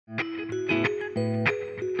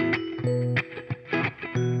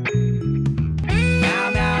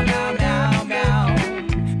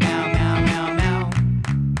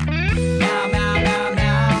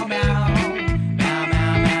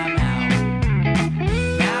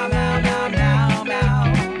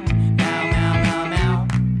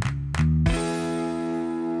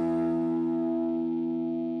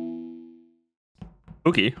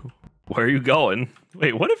Pookie, where are you going?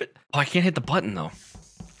 Wait, what if it... Oh, I can't hit the button, though.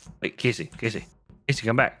 Wait, Casey,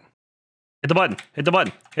 come back. Hit the button. Hit the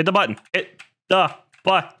button. Hit the button. Hit the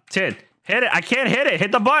button. Hit it. I can't hit it.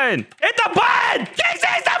 Hit the button. Hit the button! Casey,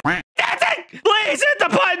 stop dancing! Please hit the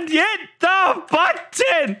button. Hit the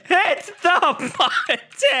button. Hit the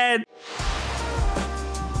button.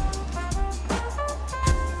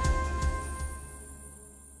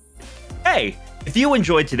 Hey, if you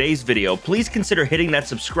enjoyed today's video, please consider hitting that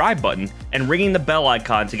subscribe button and ringing the bell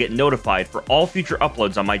icon to get notified for all future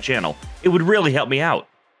uploads on my channel. It would really help me out.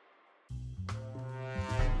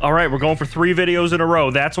 All right, we're going for 3 videos in a row.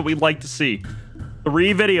 That's what we'd like to see.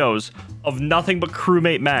 3 videos of nothing but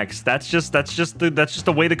crewmate Max. That's just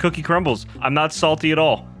the way the cookie crumbles. I'm not salty at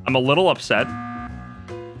all. I'm a little upset.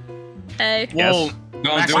 Hey. Yes. Whoa.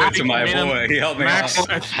 Don't do it to my boy. He helped me out.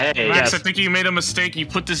 Hey, Max, I think you made a mistake. You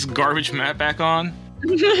put this garbage map back on.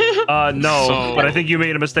 No, but I think you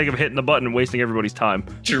made a mistake of hitting the button and wasting everybody's time.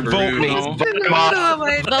 Vote me. I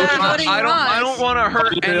don't want to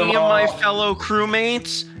hurt any of my fellow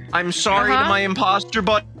crewmates. I'm sorry to my imposter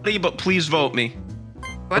buddy, but please vote me.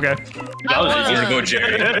 Okay. I wanted to vote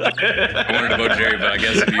Jerry. I wanted to vote Jerry, but I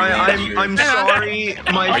guess if you I'm sorry.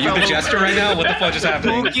 Are you the jester right now? What the fuck just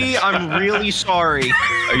happened? Pookie, I'm really sorry.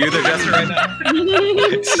 Are you the jester right now?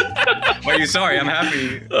 Why are you sorry? I'm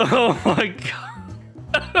happy. Oh my god.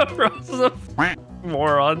 Ross is a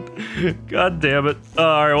moron. God damn it.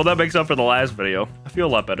 Alright, well that makes up for the last video. I feel a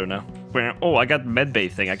lot better now. Oh, I got the medbay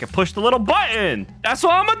thing. I can push the little button. That's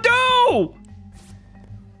what I'm gonna do.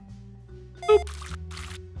 Boop.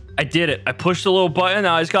 I did it. I pushed the little button.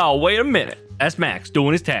 Now I just gotta wait a minute. That's Max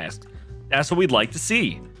doing his task. That's what we'd like to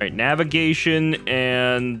see. All right, navigation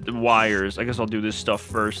and wires. I guess I'll do this stuff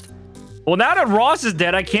first. Well, now that Ross is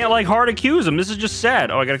dead, I can't like hard accuse him. This is just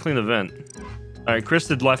sad. Oh, I gotta clean the vent. All right,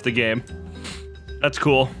 Krista left the game. That's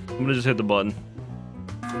cool. I'm gonna just hit the button.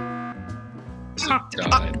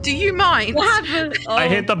 Do you mind? What happened? Oh. I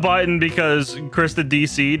hit the button because Krista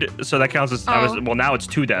DC'd, so that counts as well. Now it's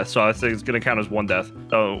 2 deaths, so I think it's gonna count as 1 death.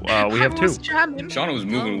 So we have 2. Shauna was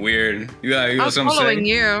moving weird. You I was following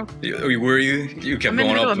you. Were you? You kept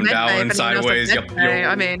going up and down, sideways.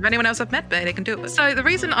 I mean, if anyone else have medbay, they can do it. So the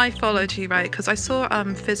reason I followed you, right? Because I saw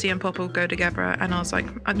Fizzy and Popple go together, and I was like,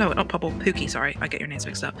 no, not Popple, Pookie. Sorry, I get your names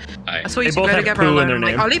mixed up. I saw you two go together alone. I'm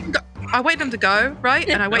like, I'll leave them go. I wait them to go, right?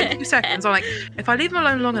 And I wait 2 seconds. I'm like, if I leave them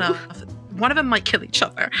alone long enough, one of them might kill each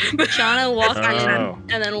other. Shauna walked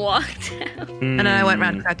in and then walked out. And then I went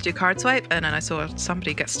around and had to do card swipe, and then I saw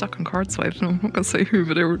somebody get stuck on card swipe. And I'm not gonna say who,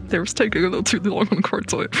 but they were taking a little too long on card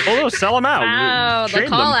swipe. Oh, sell them out. Wow, the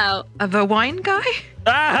call out. The wine guy?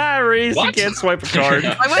 Ah, Reese, you can't swipe a card.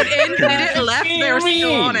 I went in, did it, left, they were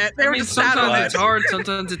still on it. They were just sat on it. Sometimes it's hard,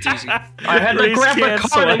 sometimes it's easy. I had to grab the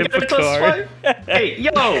card and get the card. Hey, yo!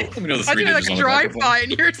 I did like a drive-by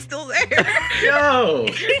and you're still there. Yo!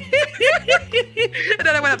 And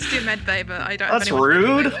then I went up to do medbay, but I don't have That's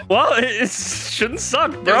anyone. rude. Well, it shouldn't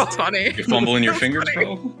suck, bro. It's funny. You're fumbling your fingers,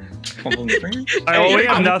 bro. Fumbling your fingers. We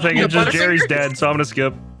have nothing. It's just Jerry's dead, so I'm gonna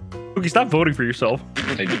skip. Pookie, stop voting for yourself.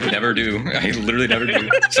 I never do. I literally never do.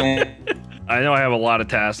 I know I have a lot of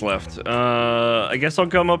tasks left. I guess I'll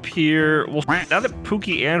come up here. Well, now that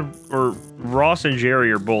Pookie or Ross and Jerry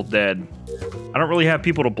are both dead, I don't really have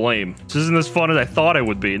people to blame. This isn't as fun as I thought it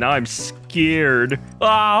would be. Now I'm scared.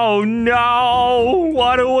 Oh no!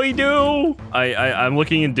 What do we do? I'm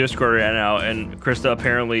looking in Discord right now, and Krista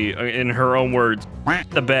apparently, in her own words,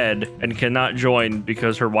 the bed and cannot join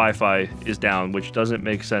because her Wi-Fi is down, which doesn't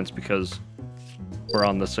make sense because we're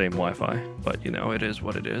on the same Wi-Fi. But you know, it is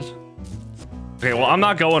what it is. Okay, well, I'm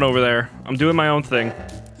not going over there. I'm doing my own thing.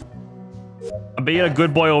 I'm being a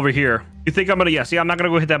good boy over here. You think I'm gonna... Yeah, see, I'm not gonna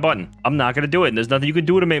go hit that button. I'm not gonna do it. And there's nothing you can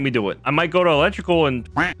do to make me do it. I might go to electrical and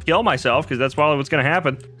kill myself because that's probably what's gonna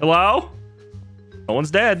happen. Hello? No one's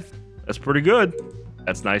dead. That's pretty good.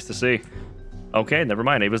 That's nice to see. Okay, never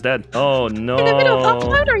mind. Ava's dead. Oh, no. In the middle of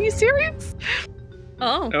upload? Are you serious?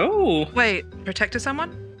 Oh. Oh. Wait, protected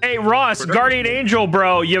someone? Hey, Ross, Guardian Angel,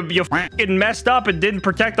 bro. You f***ing messed up and didn't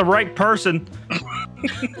protect the right person. I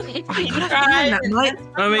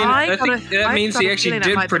think that means he actually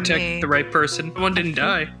did protect the right person. One didn't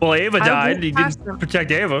die. Well, Ava died. He didn't protect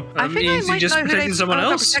Ava. I think means he just protected someone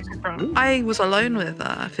else. I was alone with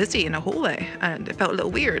Fizzy in a hallway, and it felt a little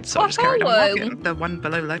weird, so I just carried on walking. The one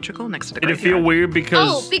below electrical next to the Did it feel weird because...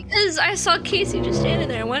 Oh, because I saw Casey just standing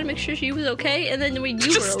there. I wanted to make sure she was okay, and then when you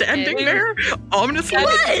just were standing there? Ominously?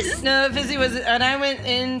 No, Fizzy was, and I went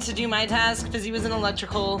in to do my task. Fizzy was in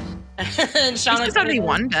electrical, and Shauna only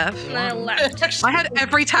one death. I left. I had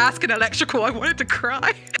every task in electrical. I wanted to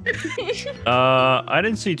cry. I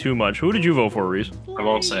didn't see too much. Who did you vote for, Reese? I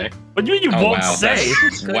won't say. What do you mean you won't say?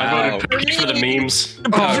 Wow. For the memes.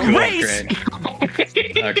 Oh, cool. Reese! Great.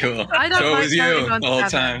 Oh, cool. I don't So it like was you voting on the whole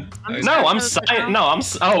seven. time. No, I'm silent. No,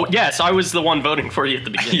 oh, yes, I was the one voting for you at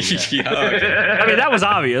the beginning. Yeah. Yeah, okay. I mean, that was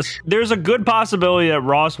obvious. There's a good possibility that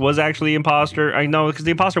Ross was actually imposter. I know, because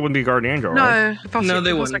the imposter wouldn't be Guardian Angel, right? No,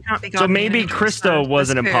 they wouldn't. So maybe Krista was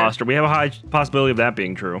an imposter. We have a high possibility of that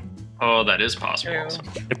being true. Oh, that is possible. Also.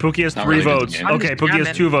 If Pookie has Not 3 really good votes. game. Okay, Pookie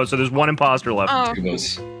has 2 votes, so there's 1 imposter left. Oh. Two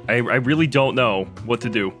votes. I really don't know what to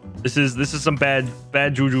do. This is some bad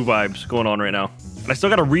juju vibes going on right now. And I still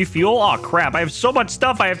gotta refuel? Oh crap, I have so much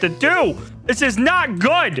stuff I have to do! This is not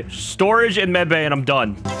good! Storage and medbay and I'm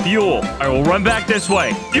done. Fuel. Alright, we'll run back this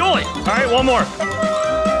way. Fuel it! Alright, one more.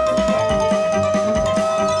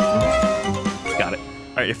 Got it.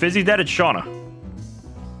 Alright, if Fizzy's dead, it's Shauna.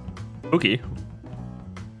 Pookie.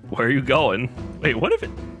 Where are you going? Wait, what if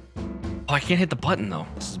it... Oh, I can't hit the button though.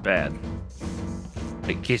 This is bad.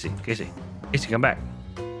 Hey, Casey, come back.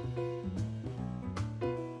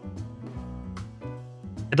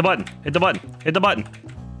 Hit the button. Hit the button. Hit the button.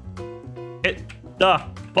 Hit the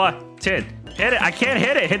button. Hit it. I can't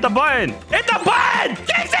hit it. Hit the button. Hit the button.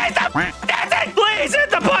 Casey, that's it. Please hit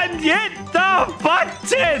the button. Hit the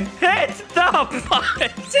button. Hit the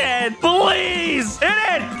button. Please hit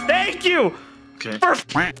it. Thank you. Okay. For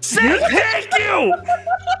sake, thank you.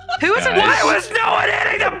 Who was it? Why was no one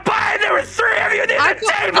hitting the button? There were 3 of you near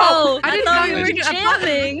the table. Oh, I I didn't thought know you you were were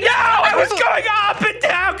jamming. No, I was going up and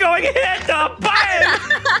down, going hit the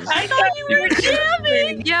button. I thought you were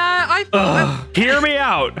jamming. Yeah, I thought. Hear me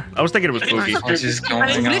out. I was thinking it was Pookie. What is going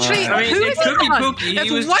on? Literally- I mean, Who it is could be it on? Pookie. It's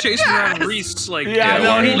He was one chasing guy. around Reese like. Yeah, Yeah, no,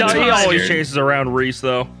 one he time. always Scared. chases around Reese,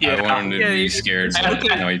 though. Yeah. I wanted to be scared, so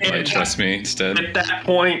no, he played Trust Me instead. At that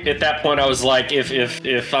point, I was like,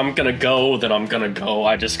 if I'm gonna go, then I'm gonna go.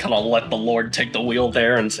 I just kind of let the Lord take the wheel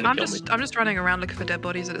there and kill me. I'm just running around looking for dead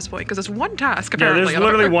bodies at this point because there's one task. Yeah, Apparently. there's I don't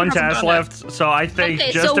literally know one who hasn't task done it. left, so I think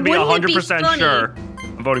Okay, just so to be wouldn't it be 100% funny sure,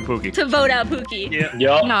 I'm voting Pookie. To vote out Pookie.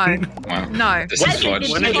 Yup. No, Wow. no. This is fudge.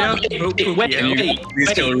 When it down, vote Pookie Can you please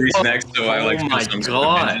kill Reese next so I like Oh my feel some sort of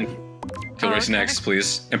God. tension? Kill Reese next,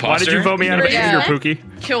 please. Why Imposter? did you vote me out of it, Yeah. Pookie?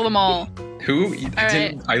 Kill them all. Who?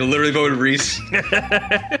 I literally voted Reese.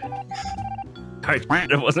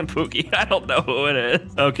 Alright, it wasn't Pookie. I don't know who it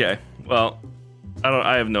is. Okay, well,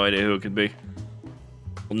 I have no idea who it could be.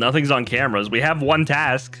 Well, nothing's on cameras. We have one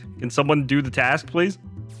task. Can someone do the task, please?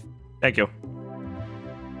 Thank you.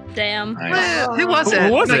 Damn. Nice. Who was it?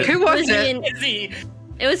 Who was Like, it? who was me it? and-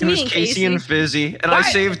 It was It me was and Casey and Fizzy, and I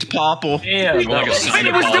saved Popple. Damn. Like a signed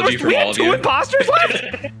Wait, apology we for all had of 2 you. imposters left?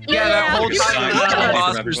 Yeah, that whole you time signed there up were for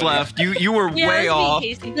imposters everybody. left. You were Yeah, way it was off. me,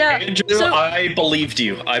 Casey. Yeah. Andrew, So I believed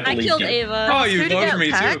you. I I believed killed you. Ava. Oh, you Who did voted get for me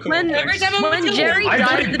too. attacked? Cool. When Thanks. Jerry I died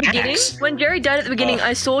voted at the beginning, Max. when Jerry died at the beginning,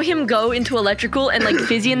 I saw him go into electrical and like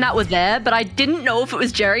Fizzy and that were there, but I didn't know if it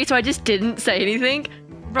was Jerry, so I just didn't say anything.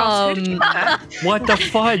 Ross, who did you attack? What the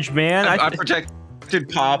fudge, man? I protected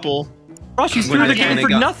Popple. Ross, you when threw I the game finally for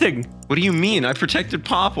got- nothing. What do you mean? I protected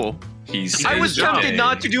Popple. He's I was tempted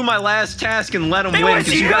not to do my last task and let him It win was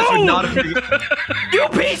because you guys would not have. You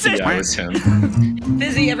pieces! Yeah, it was him.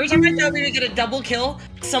 Fizzy, every time I thought we would get a double kill,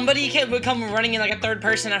 somebody would come running in like a third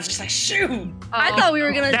person. I was just like, shoot. I thought we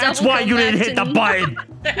were gonna That's double why kill you didn't Max hit the and-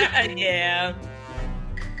 button. Yeah.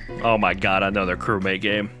 Oh my god, another crewmate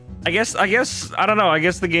game. I guess, I don't know. I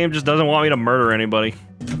guess the game just doesn't want me to murder anybody.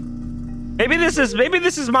 Maybe this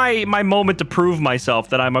is my moment to prove myself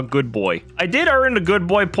that I'm a good boy. I did earn the good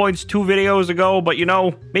boy points 2 videos ago, but you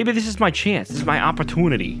know, maybe this is my chance. This is my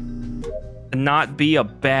opportunity to not be a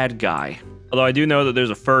bad guy. Although I do know that there's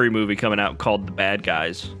a furry movie coming out called The Bad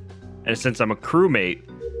Guys. And since I'm a crewmate,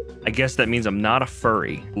 I guess that means I'm not a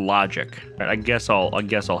furry. Logic. All right, I guess I'll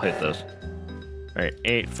hit this. All right,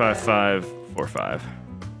 85545.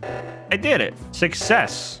 I did it.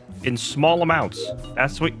 Success in small amounts.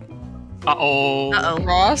 That's what.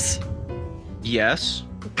 Ross? Yes.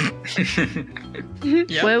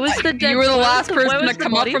 Where was the dead You were the body? last Where person was to the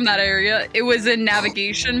come up body? from that area. It was in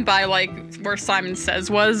navigation by like where Simon Says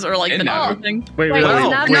was, or like In the nav- thing. Wait, Wait, really? was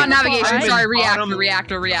Not Wait. navigation. I'm Sorry, in bottom-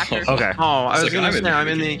 reactor. Okay. Oh, I was like, gonna I'm say in the I'm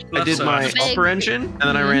in the. I left did side. my Big. upper engine, and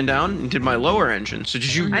then I ran down and did my lower engine. So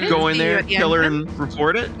did you I didn't go in see you there, at the kill her, engine. and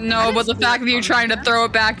report it? No, but the fact that you're trying to throw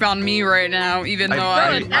it back on me right now, even though Throw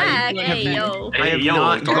I it back. Hey, yo. I have yo,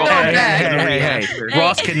 not throw gone it Hey, back. in the hey, reactor. hey.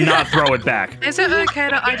 Ross cannot throw it back. Is it okay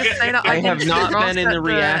that I just say that I I have didn't not shoot Ross been in at the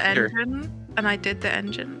reactor. engine? and I did the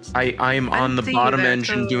engines. I'm on the bottom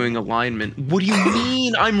engine doing alignment. What do you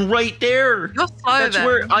mean? I'm right there. You're slow. That's then.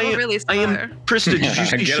 where I really slow. I am. Krista, did you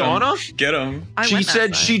see Shauna? Get him.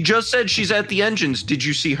 She just said she's at the engines. Did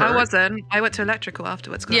you see her? I wasn't. I went to electrical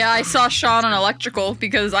afterwards. Yeah, I saw Sean on electrical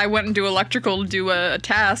because I went into electrical to do a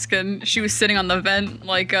task, and she was sitting on the vent,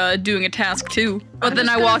 like doing a task too. But then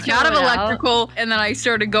I walked out of electrical, and then I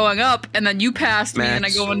started going up, and then you passed me, and I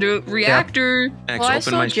go into reactor. Well, I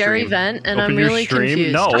saw Jerry vent, and I'm really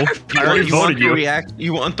confused. No, I already voted you.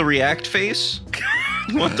 You want the react face?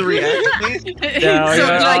 You want the react face? Yeah, so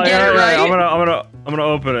did I get it right? I'm gonna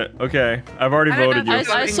open it. Okay, I've already voted you.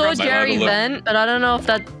 I saw Jerry vent, but I don't know if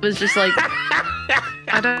that was just like.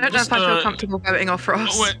 I don't know if I feel comfortable voting off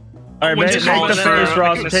Ross. All right, make the face,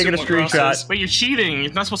 Ross. I'm taking a screenshot. Wait, you're cheating.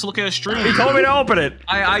 You're not supposed to look at a stream. He told me to open it.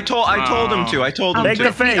 I told him to. I told him to. Make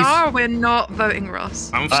the face. We're not voting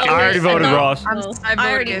Ross. I already voted Ross.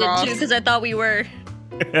 I already did too because I thght we were.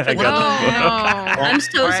 I'm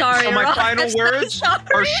so sorry. So my final words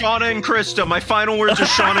are Shauna and Krista. My final words are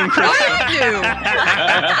Shauna and Krista.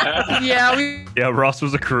 Yeah, Ross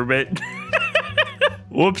was a crewmate.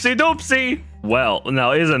 Whoopsie doopsie. Well,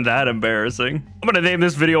 now isn't that embarrassing? I'm gonna name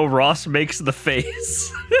this video Ross Makes the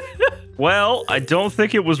Face. Well, I don't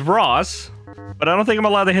think it was Ross, but I don't think I'm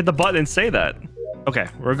allowed to hit the button and say that. Okay,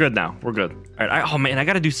 we're good now. We're good. All right. Oh man, I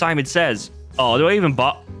gotta do Simon Says. Oh, do I even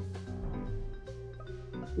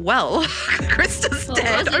Well, Krista's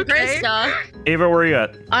dead. Okay. Krista. Ava, where are you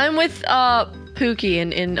at? I'm with Pookie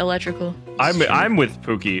in electrical. I'm with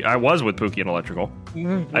Pookie. I was with Pookie in electrical.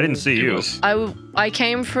 I didn't see you. I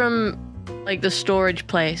came from like the storage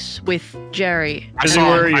place with Jerry.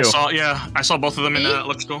 Where are you? I saw both of them in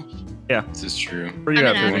electrical. Yeah, this is true. Where you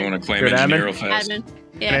at? Anyone want to claim engineer real fast? Admin.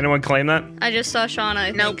 Yeah. Can anyone claim that? I just saw Shauna,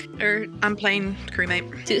 I think. Nope. I'm playing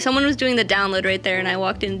crewmate. Someone was doing the download right there, and I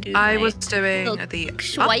walked in to do I was doing the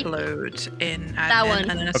swipe. Upload in admin. That one.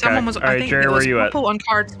 And then Okay. someone was, All right, I think Jerry, it was where you at? Purple on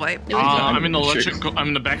card swipe. I'm in the electrical. I'm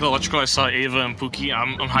in the back of the electrical. I saw Ava and Pookie.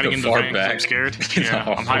 I'm hiding in the vent. I'm scared. Yeah,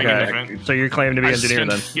 I'm hiding in the vent. So you're claiming to be engineer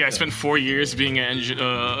then? Yeah, I spent 4 years being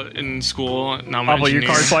in school. Now I'm Pablo, an engineer. you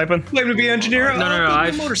card swiping? Claim to be engineer? No.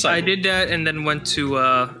 I did that and then went to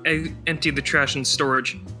empty the trash and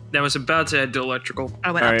storage. Then I was about to head to electrical.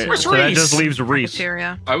 I went up to so that just leaves Reese.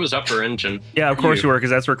 I was upper engine. Yeah, of course you were, because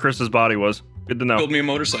that's where Chris's body was. Good to know. Build me a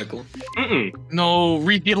motorcycle. No,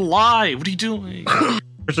 Reese, get alive. What are you doing?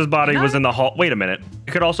 Chris's body was in the hall. Wait a minute.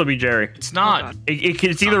 It could also be Jerry. It's not.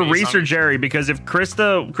 It's either Reese or Jerry, because if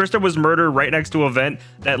Krista was murdered right next to a vent,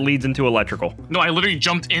 that leads into electrical. No, I literally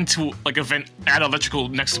jumped into like a vent at electrical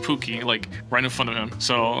next to Pookie, like right in front of him.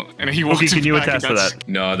 So, and he walked Pookie, can you back attest to that?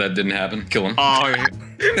 No, that didn't happen. Kill him. Oh, yeah.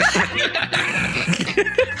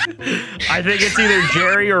 I think it's either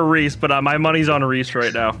Jerry or Reese, but my money's on Reese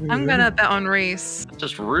right now. I'm gonna bet on Reese.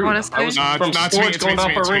 Just rude. Honestly. I was from sports going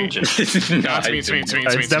upper engine. It's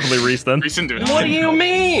definitely Reese then. Reese didn't do it. What do you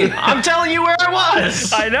mean? I'm telling you where I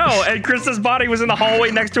was. I know, and Krista's body was in the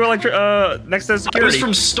hallway next to security. I was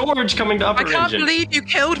from storage coming to upper engine. I can't believe you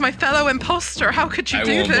killed my fellow imposter. How could you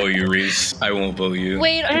do this? I won't vote you, Reese. I won't vote you.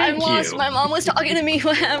 Wait, I'm lost. My mom was talking to me.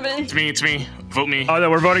 What happened? It's me. Vote me. Oh no,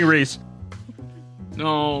 we're voting Reese.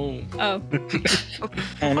 No. Oh.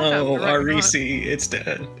 Oh no, our Reese, it's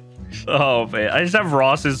dead. Oh man, I just have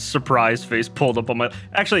Ross's surprise face pulled up on my.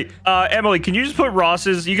 Actually, Emily, can you just put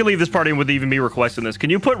Ross's? You can leave this part in with even me requesting this. Can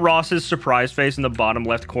you put Ross's surprise face in the bottom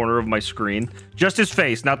left corner of my screen? Just his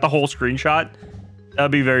face, not the whole screenshot.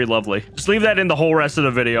 That'd be very lovely. Just leave that in the whole rest of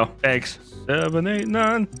the video. Thanks. 7, 8,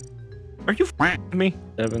 9. Are you f***ing me?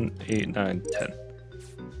 7, 8, 9, 10.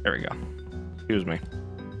 There we go. Excuse me.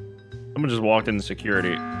 Someone just walked into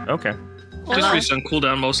security. Okay. Just Reese on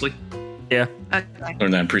cooldown mostly. Yeah. Okay.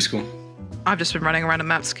 Learned that in preschool. I've just been running around a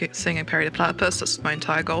map singing Perry the Platypus. That's my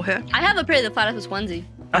entire goal here. I have a Perry the Platypus onesie.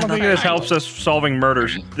 I don't think this helps us solving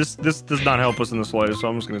murders. This does not help us in the slightest, so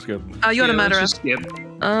I'm just gonna skip. You're the murderer.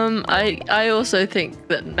 I also think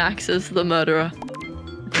that Max is the murderer.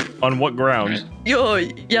 On what grounds? You're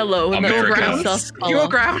yellow and your ground. Your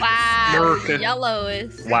ground. Wow. Yellow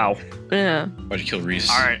is. Wow. Yeah. Why'd you kill Reese?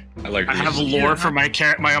 All right. I like Reese. I have lore for my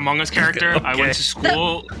Among Us character. Okay. I went to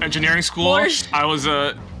school, engineering school. I was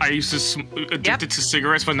I used to addicted to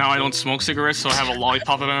cigarettes, but now I don't smoke cigarettes, so I have a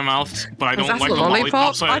lollipop in my mouth. But I don't like the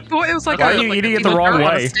lollipop. So I thought it was like Why are you eating it the wrong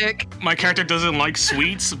way? My character doesn't like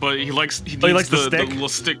sweets, but he likes the little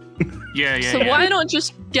stick. Yeah. So why not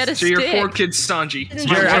just get a stick? So your poor kid's Sanji.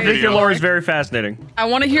 Jerry, I think your lore is very fascinating. I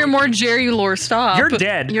want to hear more Jerry lore. Stop. You're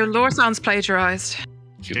dead. Your lore sounds plagiarized.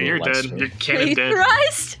 Yeah, you're dead. Your cannon dead.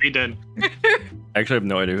 Plagiarized? Be dead. I actually have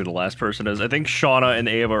no idea who the last person is. I think Shauna and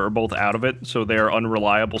Ava are both out of it, so they're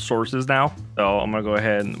unreliable sources now. So I'm gonna go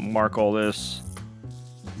ahead and mark all this.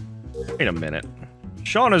 Wait a minute.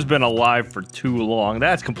 Shauna's been alive for too long.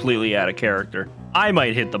 That's completely out of character. I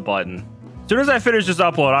might hit the button. As soon as I finish this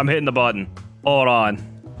upload, I'm hitting the button. Hold on.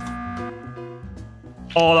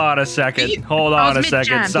 Hold on a second. Hold on a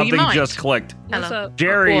second. Something just clicked. Hello.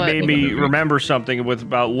 Jerry made me remember something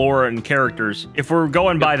about Laura and characters. If we're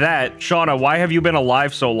going by that, Shauna, why have you been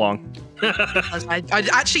alive so long? I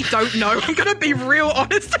actually don't know. I'm gonna be real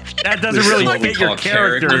honest. That doesn't really fit your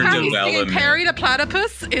character. Perry the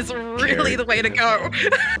platypus is really the way to go.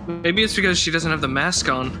 Maybe it's because she doesn't have the mask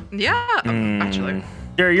on. Yeah, actually.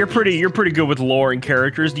 Jerry, you're pretty good with lore and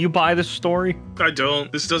characters. Do you buy this story? I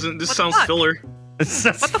don't. This sounds filler. What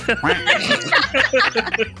the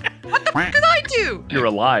fuck did I do? You're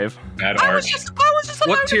alive. I was just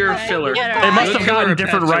What tier filler? They must have gotten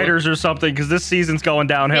different writers or something because this season's going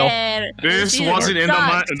downhill. This wasn't in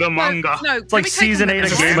the manga. No, it's like season 8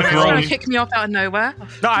 of Game of Thrones. Kick me off out of nowhere.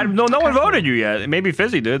 No one voted you yet. Maybe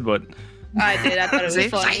Fizzy did, but I did. I thought it was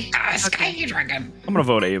funny. I'm gonna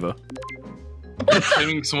vote Ava.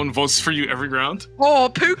 Claiming someone votes for you every round? Oh,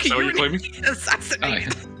 Pookie, you're claiming?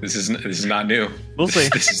 Assassinated. This is not new. We'll see.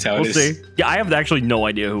 This is how it is. See. Yeah, I have actually no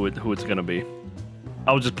idea who it's gonna be.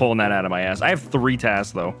 I was just pulling that out of my ass. I have 3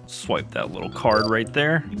 tasks though. Swipe that little card right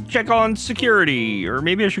there. Check on security, or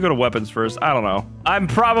maybe I should go to weapons first. I don't know. I'm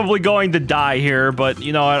probably going to die here, but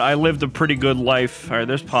you know, I lived a pretty good life. All right,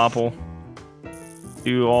 there's Popple.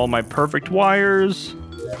 Do all my perfect wires.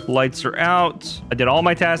 Lights are out. I did all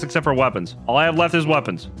my tasks except for weapons. All I have left is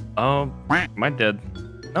weapons. Am I dead?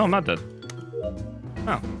 No, I'm not dead.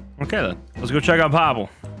 Oh, okay then. Let's go check on Popple.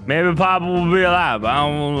 Maybe Popple will be alive. I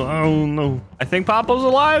don't know. I think Popple's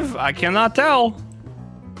alive. I cannot tell.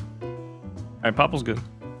 All right, Popple's good.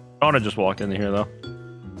 Donna just walked into here though.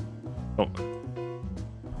 Oh.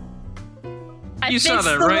 I fixed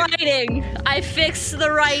the writing. I fixed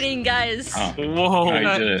the writing, guys. Oh. Whoa.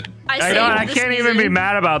 I did it. I can't even be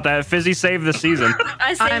mad about that. Fizzy saved the season.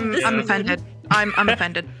 I'm offended. I'm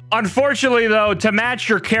offended. Unfortunately, though, to match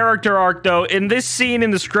your character arc, though, in this scene in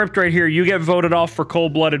the script right here, you get voted off for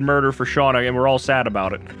cold-blooded murder for Shauna, and we're all sad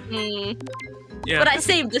about it. Yeah. But I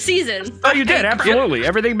saved the season. Oh, you did, absolutely.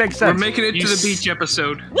 Everything makes sense. We're making it to the beach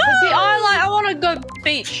episode. Woo! I want to go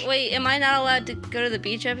beach. Wait, am I not allowed to go to the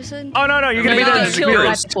beach episode? Oh, no, you're going to be there as a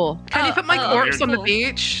experience. Can you put my corpse on the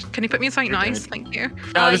beach? Can you put me in something nice? Thank you.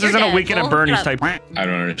 No, this isn't a Weekend at Bernie's type. I don't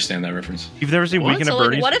understand that reference. You've never seen Weekend at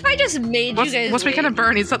Bernie's? What if I just made you guys What's Weekend at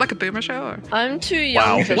Bernie's? Is that like a boomer show? Or? I'm too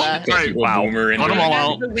young for that. Wow. Vote them all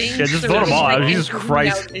out. Yeah, just vote them all out. Jesus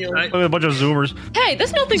Christ. Look at a bunch of Zoomers. Hey,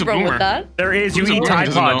 there's nothing wrong with that. There is. You eat Tide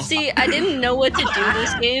Pods. See, I didn't know what to do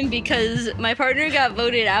this game because my partner got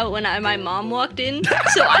voted out when my mom walked in,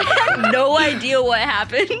 so I had no idea what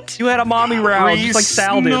happened. You had a mommy round, just like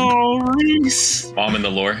Sal did. No, Reese. Mom in the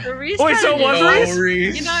lore. Wait, so it was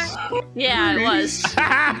Reese? You know, yeah, it was.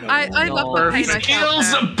 I love the pain I feels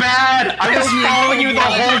bad. I was following you the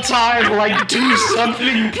whole time. Like, do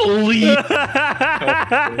something, please.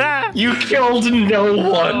 You killed no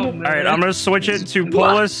one. All right, I'm gonna switch it to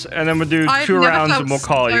Polis, and then we'll do 2 rounds, and we'll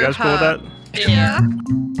call it. You guys cool with that? Yeah.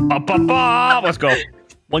 Let's go.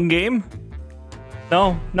 1 game?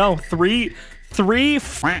 No, 3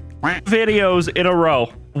 videos in a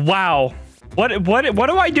row. Wow. What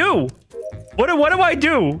do I do? What do I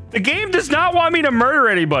do? The game does not want me to murder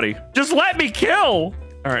anybody. Just let me kill.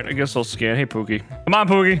 All right, I guess I'll scan. Hey, Pookie. Come on,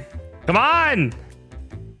 Pookie. Come on.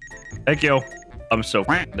 Thank you. I'm so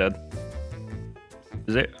dead.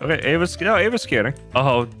 Is it? Okay, Ava's scanning.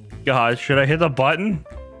 Oh, God. Should I hit the button?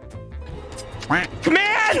 Come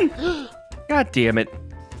in! God damn it.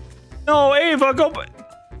 No, Ava, go.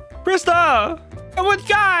 Krista! What,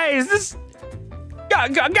 guys? This.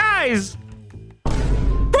 Guys!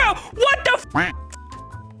 Bro, what the f?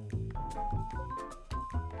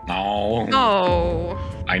 No. No.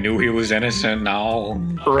 I knew he was innocent. No.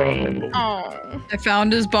 Oh. I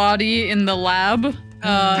found his body in the lab.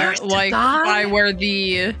 Like by where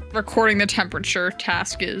the recording the temperature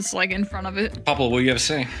task is, like in front of it. Popple, what do you have to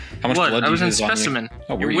say? How much blood I was you in specimen.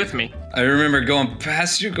 Oh, you were with me. I remember going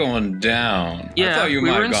past you, going down. Yeah, I thought you we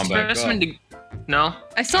might were have in gone back specimen up. No.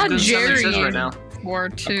 I saw Jerry right now. Or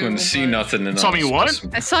two. I couldn't see nothing in the Saw me what?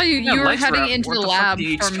 I saw you. You were heading into the lab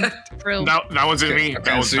from Drill. That wasn't me.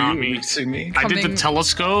 That was not me. See me. I did the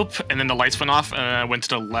telescope, and then the lights went off, and I went to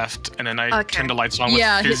the left, and then I turned the lights on with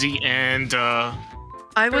Fizzy and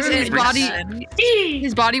I was his body.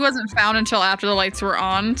 His body wasn't found until after the lights were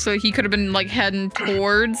on, so he could have been like heading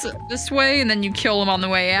towards this way, and then you kill him on the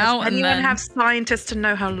way out. Does anyone have scientists to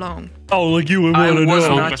know how long? Oh, like you would I want to was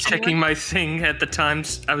know. not checking my thing at the time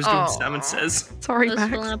I was doing Simon Says. Sorry,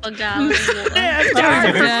 Max. No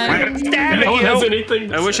one has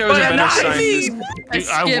anything. I wish I was a better scientist.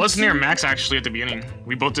 I was near Max actually at the beginning.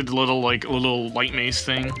 We both did the little light maze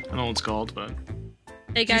thing. I don't know what it's called, but.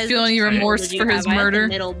 Hey guys, do you feel any remorse for his murder?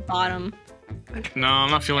 Middle bottom. No,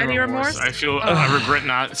 I'm not feeling Any remorse. I feel I regret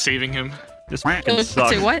not saving him. This fucking sucks.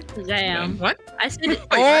 Say what? Damn. What? I said.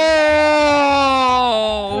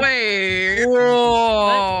 Oh! Wait.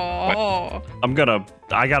 Whoa!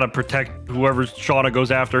 I gotta protect whoever Shauna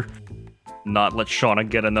goes after. Not let Shauna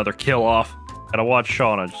get another kill off. Gotta watch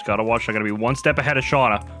Shauna. Just gotta watch. I gotta be one step ahead of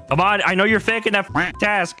Shauna. Come on, I know you're faking that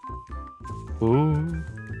task. Ooh.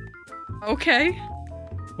 Okay.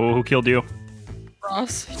 Oh, who killed you?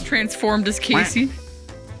 Ross transformed as Casey.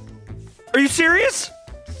 Are you serious?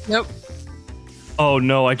 Yep. Oh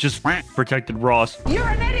no, I just protected Ross. You're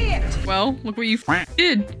an idiot! Well, look what you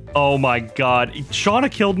did. Oh my god. Shauna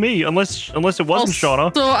killed me, unless it wasn't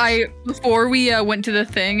Shauna. So before we went to the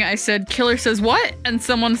thing, I said, Killer says what? And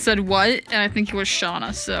someone said what? And I think it was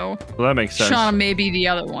Shauna, so. Well, that makes sense. Shauna may be the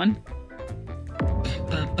other one.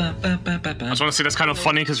 I just want to say that's kind of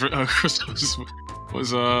funny because Chris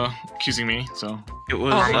was accusing me, so. It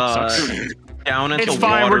was down at it's the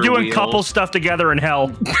fine, water we're doing wheels. couple stuff together in hell.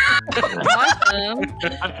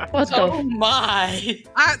 What Oh my!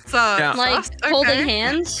 That's like holding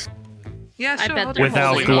hands. Yeah, I sure. bet they're Without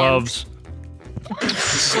holding gloves.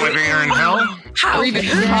 Living her in hell? How Or even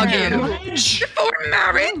hugging. Before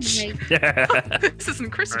marriage. This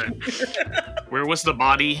isn't Christian. Where was the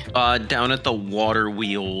body? Down at the water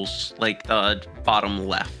wheels, like the bottom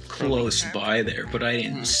left. Close by there, but I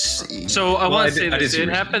didn't see. So I want to say I this. did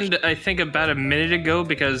It see happened, I think, about a minute ago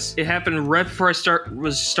because it happened right before I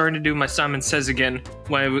was starting to do my Simon Says again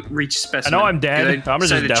when I reached specimen. I know I'm dead. I'm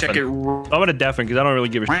decided just to check deafen. it. I'm gonna deafen because I don't really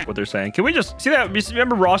give a shit what they're saying. Can we just see that?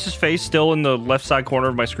 Remember Ross's face still in the left side corner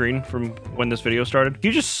of my screen from when this video started? Can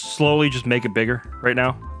you just slowly just make it bigger right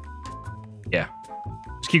now? Yeah.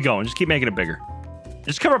 Just keep going. Just keep making it bigger.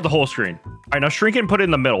 Just cover up the whole screen. All right, now shrink it and put it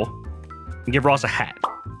in the middle. And give Ross a hat.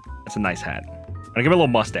 That's a nice hat. And give him a little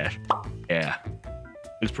mustache. Yeah.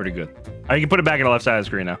 Looks pretty good. All right, you can put it back in the left side of the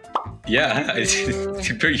screen now. Yeah,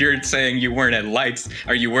 you're saying you weren't at lights,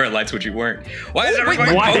 or you were at lights, which you weren't. Why is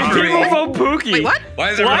everybody Why did people vote Pookie? Wait, what?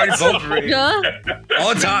 Why is everybody voting for me?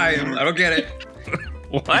 All the time. I don't get it.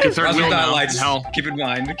 What? Ross was not at lights. Keep in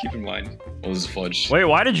mind. Keep in mind. What was fudge? Wait,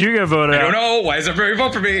 why did you get voted out? I don't know. Why is everybody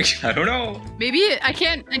voting for me? I don't know. Maybe I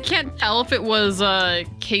can't tell if it was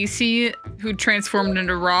Casey who transformed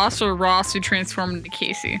into Ross or Ross who transformed into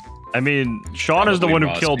Casey. I mean, Sean is the one who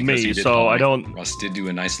Ross, killed because he me, did so lie. I don't. Ross did do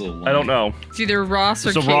a nice little line. I don't know. It's either Ross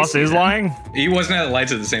or So Casey. Ross is then. lying? He wasn't at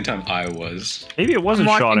lights at the same time I was. Maybe it wasn't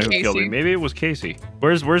I'm Shauna watching who killed me. Casey. Maybe it was Casey.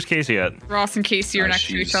 Where's Casey at? Ross and Casey are next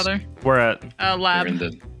to each other. Where at? Lab. They're in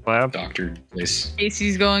the Lab? doctor place.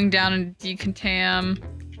 Casey's going down in decontam.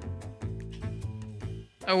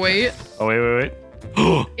 Oh wait. Oh wait.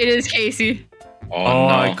 It is Casey. Oh, Oh,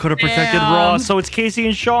 no. I could have protected Damn. Ross, so it's Casey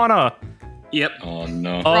and Shauna. Yep. Oh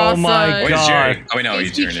no. Oh Ross, my Where's god. Jerry? Oh wait, no, he's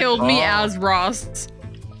Casey turned killed it. me as Ross.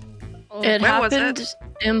 It Where was happened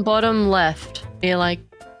in bottom left, near like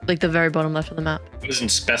the very bottom left of the map. I was in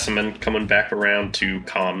specimen coming back around to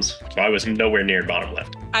comms, so I was nowhere near bottom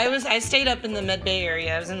left. I stayed up in the med bay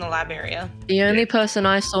area. I was in the lab area. The only person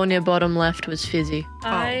I saw near bottom left was Fizzy.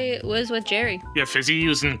 I was with Jerry. Yeah, Fizzy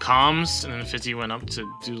was in comms, and then Fizzy went up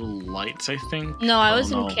to do the lights, I think. No, I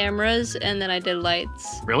was Oh, no. in cameras, and then I did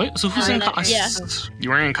lights. Really? So who's in comms? Yeah. You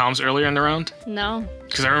were in comms earlier in the round? No.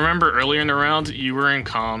 Because I remember earlier in the round, you were in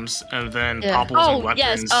comms, and then Yeah. Pop was in Oh, weapons.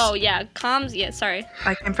 yes. Oh, yeah. Comms. Yeah, sorry.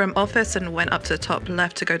 I came from office and went up to the top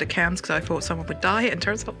left to go to cams because I thought someone would die, and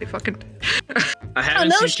turns out they fucking. I haven't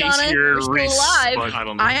no, seen Shauna, Casey you're or still Reese, alive. but I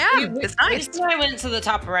don't know. I am. It's nice. I went to the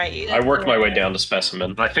top right. I worked my way down to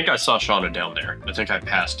specimen. I think I saw Shauna down there. I think I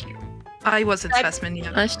passed you. I was in specimen,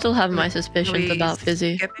 yeah. I still have my suspicions about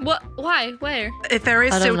Fizzy. What? Why? Where? If there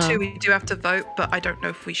is I still don't know. two, we do have to vote, but I don't know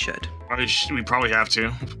if we should. We probably have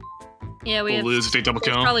to. Yeah, we We'll have. lose if they double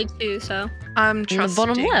there's kill. Probably two. So. In the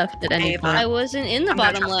bottom left at any point. I wasn't in the I'm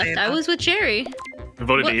not bottom left. trusting I Ava. was with Jerry. I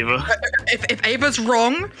voted What? Ava. If Ava's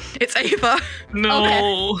wrong, it's Ava.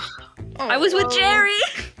 No. I was with Jerry.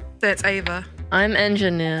 It's Ava. I'm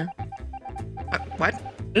engineer. What?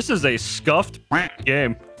 This is a scuffed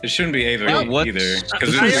game. It shouldn't be Ava Wait, what? either. This Because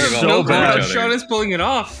is so bad. Shauna's pulling it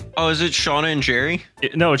off. Oh, is it Shauna and Jerry?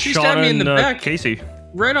 No, it's She stabbed Shauna me in and the back. Casey.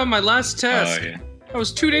 Right on my last task. Oh, yeah. I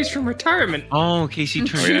was 2 days from retirement. Oh, Casey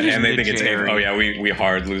turned into and they think it's Jerry. Oh yeah, we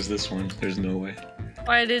hard lose this one. There's no way.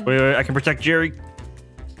 Why did? Wait, I can protect Jerry.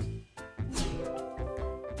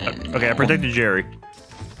 Okay, I protected Jerry.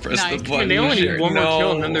 Press nice. the button. They only need one more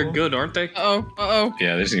kill and then No. they're good, aren't they? Uh-oh.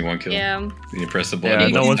 Yeah, they just need one kill. Yeah. Then you press the button. Yeah,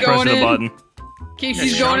 no one's pressing the button.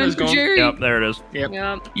 Casey's Yeah, going in Shauna's for going. Jerry. Yep, there it is. Yep.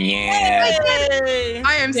 Yeah.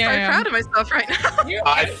 I am so Damn. proud of myself right now.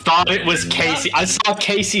 I thought it was Casey. I saw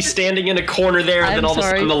Casey standing in a corner there, and then all of a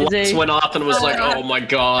sudden the lights went off, and was like, "Oh my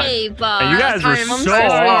god!" Hey, Bob. And you guys were I'm so so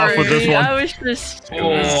off with this sorry. one. I was just.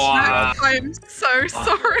 Wow. I am so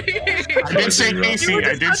sorry. I did say Casey.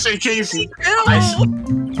 I did say Casey. All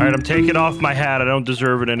right, I'm taking off my hat. I don't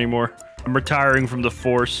deserve it anymore. I'm retiring from the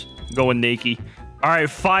force. Going naked. All right,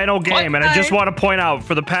 final game, and I just want to point out,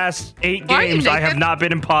 for the past 8 Why are you games, I have naked? not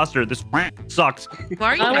been imposter. This sucks. Why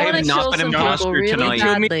are you I I want have to not kill been some people imposter really tonight.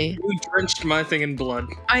 badly. You drenched my thing in blood.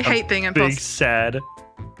 I hate being Big imposter. sad.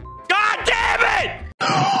 God damn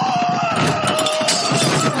it!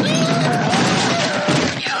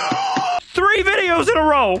 3 videos in a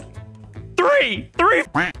row. 3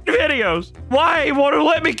 videos. Why won't it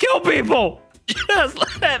let me kill people? Just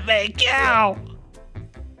let me kill.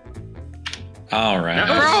 All right.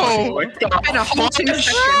 Bro, in a whole 2 seconds.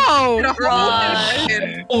 In a whole 2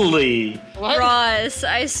 seconds. Holy. Ross,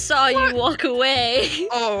 I saw you walk away.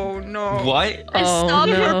 Oh no. What? I Oh, saw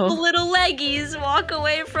no. purple little leggies walk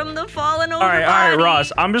away from the fallen over All right, body.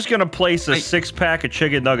 Ross. I'm just gonna place a 6-pack of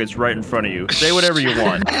chicken nuggets right in front of you. Say whatever you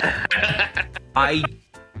want. I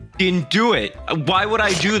didn't do it. Why would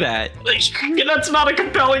I do that? That's not a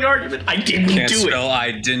compelling argument. I didn't Can't do spell it.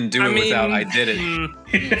 I didn't do I it without mean, I did it.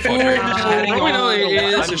 Oh, no, it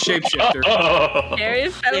is a shapeshifter. Oh. Jerry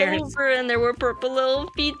fell over and there were purple little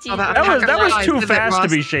feet. Oh, that- That was too Is it fast to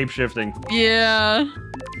Ross? be shapeshifting. Yeah.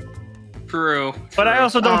 True. But I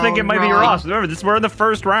also don't think it might be Ross. Ross. Remember, we're in the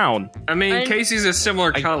first round. I mean, I- Casey's a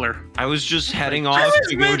similar color. I was just heading off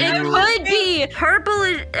to go It do. could be purple.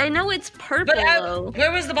 I know it's purple But though.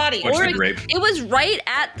 where was the body? What's Or the grape? it was right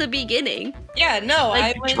at the beginning. Yeah, no,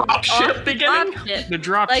 Like, I went. Drop ship beginning? Drop ship. The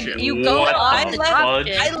drop Like ship. you go What off the the fudge? drop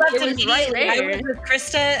ship. I left it was immediately. right I there. was with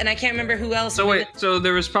Krista, and I can't remember who else. So wait, so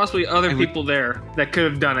there was possibly other people there that could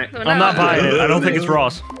have done it. So I'm not now- buying it. I don't think it's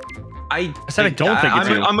Ross. I said I don't think it's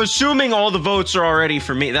you. I'm assuming all the votes are already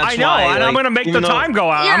for me. That's I know, why, and I'm like, gonna make the even though- time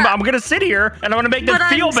go out. Yeah. I'm gonna sit here and I'm gonna make them But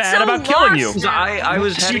feel I'm bad so about killing you. lost. I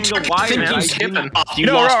was heading to wire. You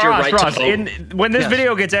No, lost your Ross, right Ross, to vote. when this Yes.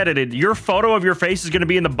 video gets edited, your photo of your face is gonna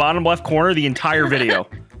be in the bottom left corner the entire video.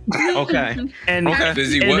 Okay. And,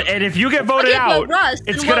 Busy and, what? and if you get voted Okay, but out, Ross,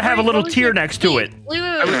 it's then gonna what have a were- little what was tear your- next to it. Wait,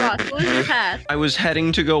 Ross, what was your path? I was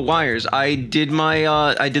heading to go wires. I did my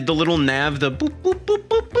I did the little nav, the boop boop boop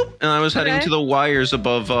boop boop, and I was heading Okay. to the wires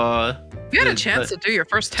above You had a chance to do your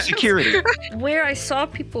first test. security. Where I saw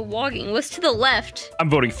people walking was to the left. I'm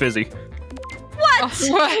voting Fizzy. What?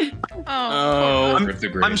 What? Oh.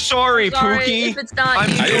 I'm sorry, Sorry Pookie. if it's not I'm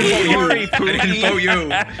you. I didn't vote sorry, you. I Pookie. didn't vote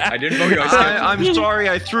you. I didn't vote you. I'm sorry,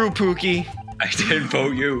 I threw Pookie. I didn't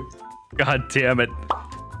vote you. God damn it.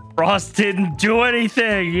 Ross didn't do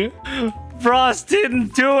anything. Ross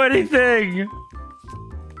didn't do anything.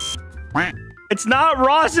 It's not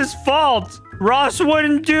Ross's fault. Ross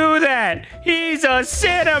wouldn't do that. He's a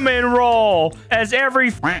cinnamon roll, as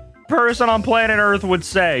every person on planet Earth would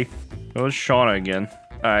say. It was Shauna again.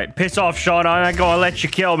 All right, piss off, Shauna. I'm not gonna let you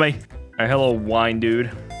kill me. All right, hello, wine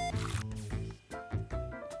dude.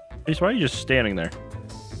 Jeez, why are you just standing there?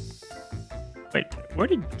 Wait, where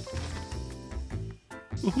did...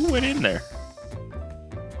 Who went in there?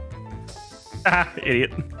 Ah,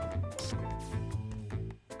 idiot.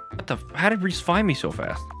 What the... How did Reese find me so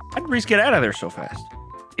fast? How did Reese get out of there so fast?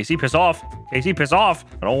 Casey, piss off. Casey, piss off.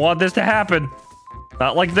 I don't want this to happen.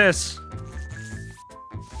 Not like this.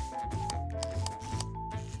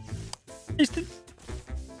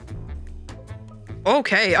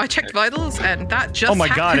 Okay, I checked vitals and that just Oh my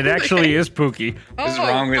god, it happened. actually is Pookie. What's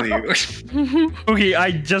wrong with you? Pookie,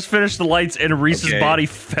 I just finished the lights and Reese's Okay. body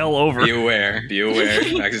fell over. Be aware. Be aware.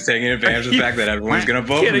 Max is taking advantage of the fact that everyone's gonna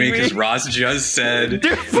vote for kidding me because me? Ross just said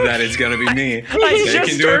that it's gonna be me. I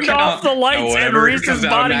just turned off the lights and whatever Reese's comes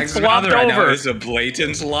out of body Max's flopped mouth right now over. is a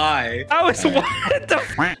blatant lie. I was what the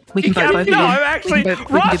f- We can vote both No, again. I'm actually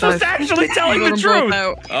Ross was actually telling the truth.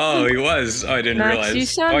 Oh, he was. Oh, I didn't Max, realize. you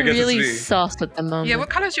Oh, I sound guess really it's me. sus at the moment. Yeah, what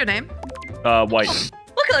color's your name? White.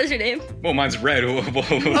 What color's your name? Well, mine's red. Is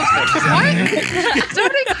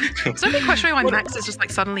there any question why Max is just like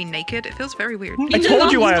suddenly naked? It feels very weird. I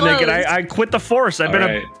told you why I'm naked. I quit the force. I've been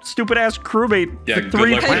Alright. a stupid ass crewmate Yeah, for good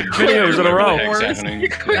 3 luck with videos in a row. whatever the heck's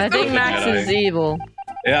happening. I think Max is evil.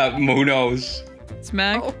 Yeah, who knows?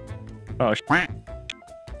 Smack. Oh,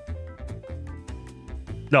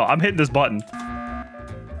 No, I'm hitting this button.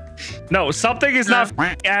 No, something is not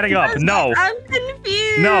adding up. No. I'm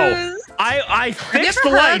confused. No. I fixed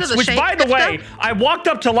the lights, which, by the way, I walked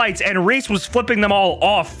up to lights and Reese was flipping them all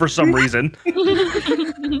off for some reason.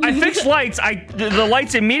 I fixed lights. The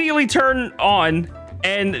lights immediately turn on,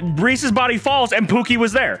 and Reese's body falls, and Pookie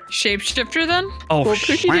was there. Shapeshifter then? Oh, well,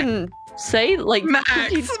 Pookie didn't say, like, Max.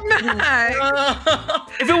 If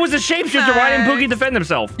it was a shapeshifter, why didn't Pookie defend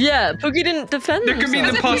himself? Yeah, Pookie didn't defend There could be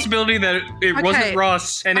the possibility that it wasn't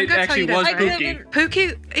Ross and it actually was Pookie.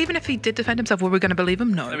 Pookie, even if he did defend himself, were we going to believe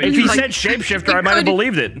him? No. I mean, if he said shapeshifter, I might have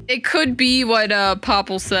believed it. It could be what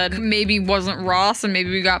Popple said. Maybe it wasn't Ross, and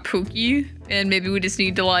maybe we got Pookie. And maybe we just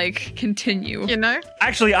need to, like, continue. You know?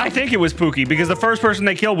 Actually, I think it was Pookie, because the first person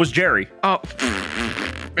they killed was Jerry. Oh.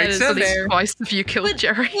 Makes sense. Twice if you killed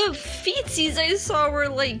Jerry. The feetsies I saw were,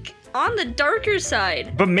 like, on the darker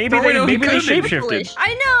side. But maybe they shapeshifted.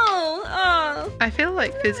 I know. I feel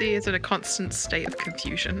like Fizzy is in a constant state of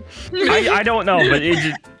confusion. I don't know, but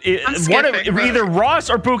either Ross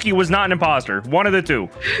or Pookie was not an imposter. One of the two.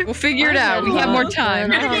 We'll figure it out. We have more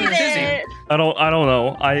time. I don't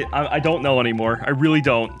know. I don't know anymore. I really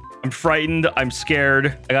don't. I'm frightened. I'm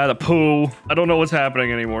scared. I gotta poo. I don't know what's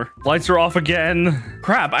happening anymore. Lights are off again.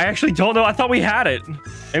 Crap, I actually don't know. I thought we had it.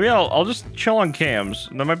 Maybe I'll just chill on cams.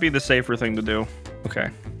 That might be the safer thing to do. Okay.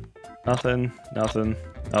 Nothing. Nothing.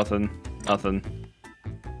 Nothing. Nothing.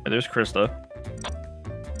 There's Krista.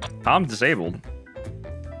 I'm disabled.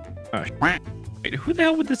 Oh, wait, who the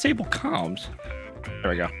hell would disable comms?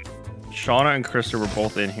 There we go. Shauna and Krista were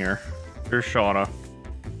both in here. Here's Shauna.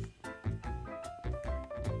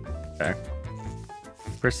 Okay.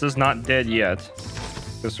 Krista's not dead yet.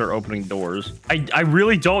 Let's start opening doors. I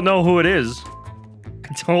really don't know who it is.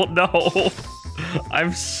 I don't know.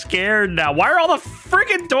 I'm scared now. Why are all the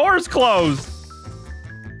freaking doors closed?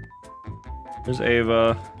 There's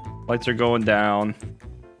Ava. Lights are going down.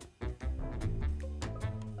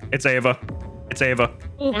 It's Ava. It's Ava.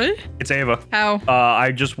 What? It's Ava. How?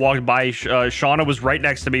 I just walked by. Shauna was right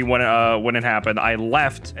next to me when it happened. I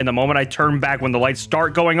left, and the moment I turned back, when the lights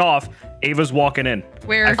start going off, Ava's walking in.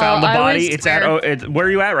 Where? I found the body. It's at. Where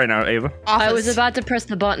are you at right now, Ava? Office. I was about to press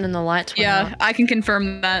the button and the lights went Yeah, out. I can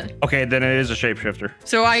confirm that. Okay, then it is a shapeshifter.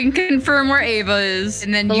 So I can confirm where Ava is,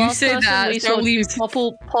 and then The you last say person that. we So saw leaves.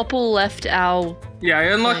 Popple left our. Yeah, I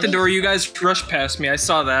unlocked the door. You guys rushed past me. I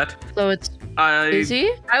saw that. So it's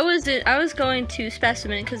Busy? I was going to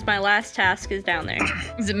specimen because my last task is down there.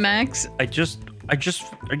 Is it Max? I just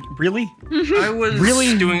really? I was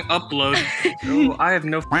doing upload. So I have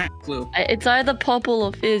no clue. It's either Popple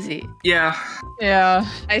or Fizzy. Yeah. Yeah.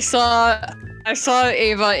 I saw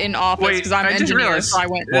Ava in office because I'm just engineer, realized so I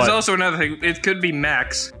went. There's also another thing. It could be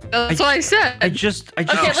Max. That's what I said. I just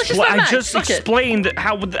Max. explained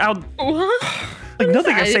how What? like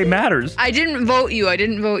nothing I say matters. I didn't vote you. I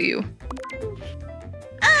didn't vote you.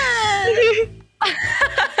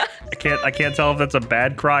 I can't tell if that's a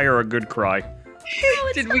bad cry or a good cry.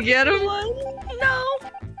 Did we get him? No.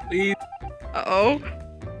 Please. Uh-oh.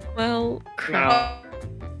 Well, No.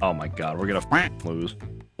 Oh my god, we're gonna lose.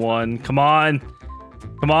 One, come on.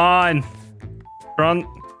 Come on. Run.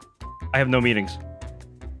 I have no meetings.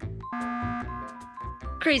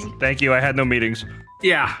 Crazy. Thank you, I had no meetings.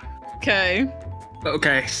 Yeah. Okay.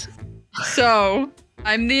 Okay. So,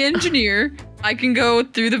 I'm the engineer. I can go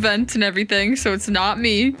through the vents and everything, so it's not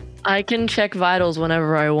me. I can check vitals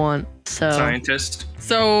whenever I want. So Scientist.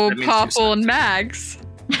 So, That means Popple and Max.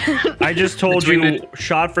 I just told you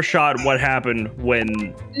shot for shot what happened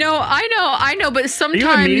when... No, I know, but sometimes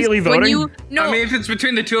Are you immediately voting? when you... No, I mean, if it's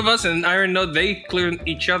between the two of us and Iron Node, they clear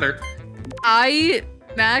each other.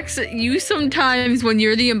 Max, you sometimes, when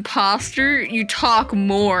you're the imposter, you talk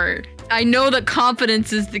more. I know that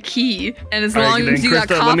confidence is the key, and as long as you got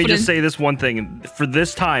confidence... let me just say this one thing. For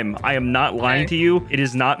this time, I am not lying to you. It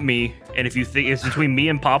is not me. And if you think it's between me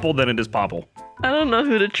and Popple, then it is Popple. I don't know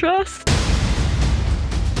who to trust.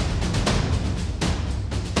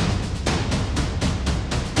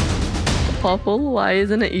 Popple, why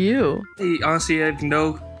isn't it you? Hey, honestly, I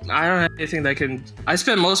don't have anything that can... I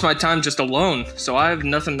spend most of my time just alone, so I have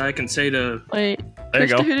nothing I can say to... Wait, there you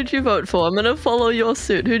go. Who did you vote for? I'm gonna follow your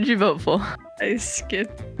suit. Who did you vote for? I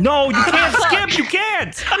skipped. No, you can't skip! You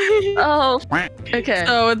can't! Oh, okay.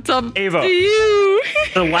 So it's up Ava, to you.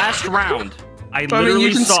 the last round, I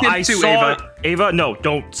literally saw... Ava, no,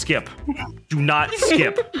 don't skip. Do not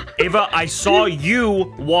skip. Ava, I saw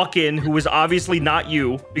you walk in, who was obviously not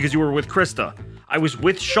you, because you were with Krista. I was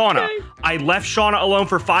with Shauna. I left Shauna alone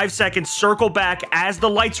for 5 seconds, circled back as the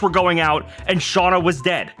lights were going out, and Shauna was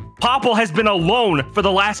dead. Popple has been alone for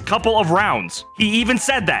the last couple of rounds. He even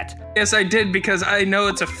said that. Yes, I did, because I know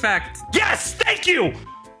it's a fact. Yes, thank you!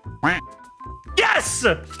 Yes!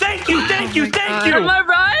 Thank you, thank you, thank you! Am I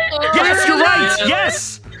right? Yes, you're right,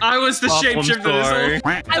 yes! I was the shapeshifter this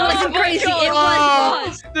whole I wasn't crazy, it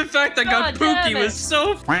was. The fact I got Pookie was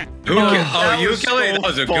so you killed it? That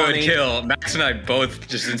was a good kill. Max and I both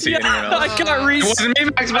just didn't see anyone else. I got Reese. It wasn't me,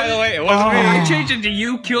 Max, by the way. It wasn't me. I changed it to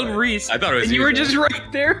you killed Reese. I thought it was and you were just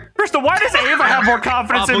right there. Krista, why does Ava have more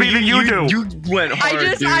confidence in me than you do? You went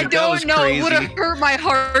hard, I don't know. It would have hurt my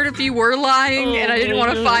heart if you were lying, and I didn't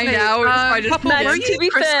want to find out. I just Max, to be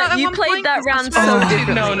fair, you played that round so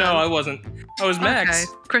differently. No, I wasn't. I was Max.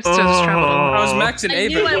 Okay. Krista's traveled. I was Max and I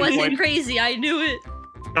Ava. knew I wasn't crazy. I knew it.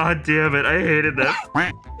 God damn it! I hated that.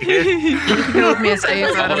 You killed me as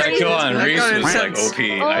Ava. That kill on Reese was like OP.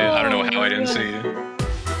 I don't know how I didn't see it.